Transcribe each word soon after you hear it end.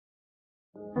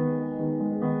Hello,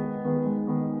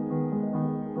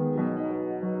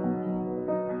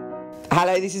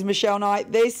 this is Michele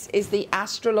Knight. This is the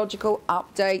astrological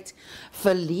update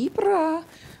for Libra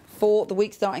for the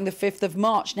week starting the 5th of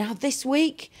March. Now, this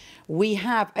week we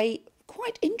have a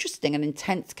quite interesting and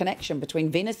intense connection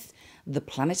between Venus, the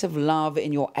planet of love,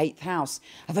 in your 8th house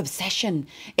of obsession,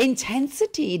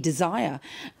 intensity, desire,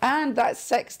 and that's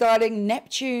sextiling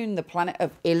Neptune, the planet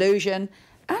of illusion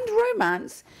and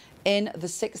romance, in the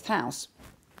 6th house.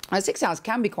 The 6th house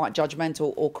can be quite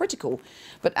judgmental or critical,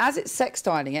 but as it's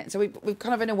sextiling it, so we've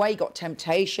kind of in a way got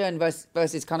temptation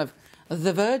versus kind of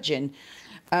the Virgin.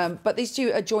 But these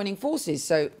two are joining forces.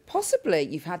 So possibly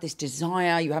you've had this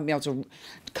desire, you haven't been able to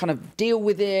kind of deal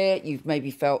with it. You've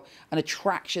maybe felt an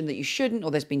attraction that you shouldn't,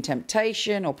 or there's been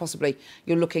temptation, or possibly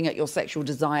you're looking at your sexual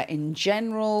desire in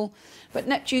general. But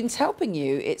Neptune's helping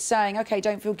you. It's saying, okay,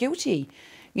 don't feel guilty.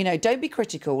 You know, don't be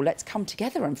critical. Let's come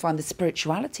together and find the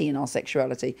spirituality in our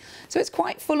sexuality. So it's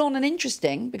quite full on and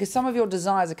interesting because some of your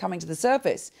desires are coming to the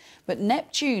surface. But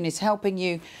Neptune is helping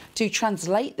you to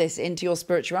translate this into your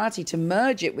spirituality, to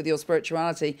merge it with your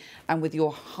spirituality and with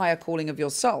your higher calling of your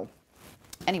soul.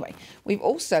 Anyway, we've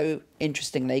also,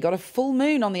 interestingly, got a full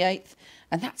moon on the 8th,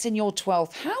 and that's in your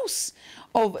 12th house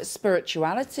of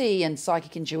spirituality and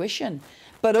psychic intuition.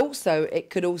 But also, it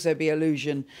could also be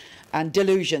illusion and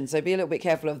delusion, so be a little bit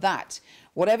careful of that.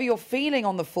 Whatever you're feeling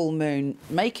on the full moon,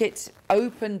 make it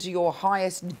open to your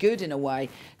highest good in a way.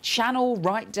 Channel,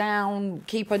 write down,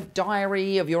 keep a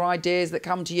diary of your ideas that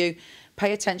come to you.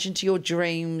 Pay attention to your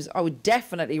dreams. I would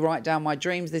definitely write down my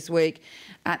dreams this week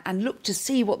and look to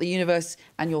see what the universe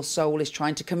and your soul is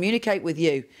trying to communicate with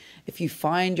you. If you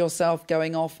find yourself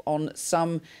going off on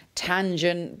some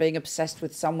tangent, being obsessed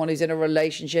with someone who's in a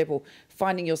relationship, or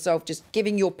finding yourself just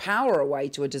giving your power away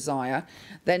to a desire,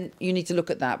 then you need to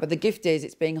look at that. But the gift is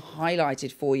it's being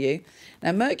highlighted for you.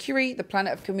 Now, Mercury, the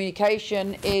planet of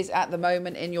communication, is at the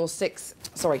moment in your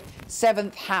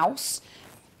 7th house.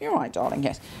 You're right, darling,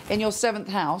 yes. In your 7th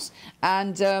house.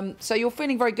 And so you're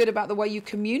feeling very good about the way you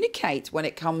communicate when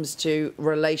it comes to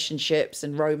relationships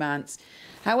and romance.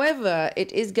 However,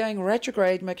 it is going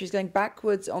retrograde. Mercury's going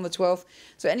backwards on the 12th.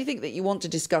 So anything that you want to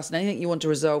discuss and anything you want to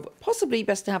resolve, possibly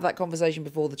best to have that conversation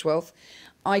before the 12th.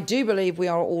 I do believe we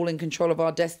are all in control of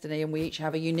our destiny, and we each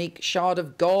have a unique shard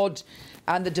of God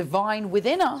and the divine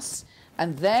within us.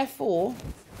 And therefore,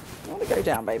 I want to go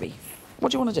down, baby.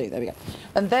 What do you want to do? There we go.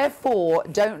 And therefore,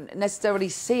 don't necessarily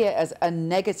see it as a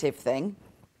negative thing,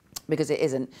 because it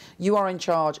isn't. You are in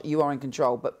charge, you are in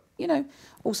control. But, you know,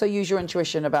 also use your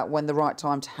intuition about when the right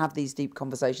time to have these deep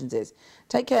conversations is.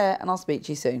 Take care, and I'll speak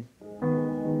to you soon.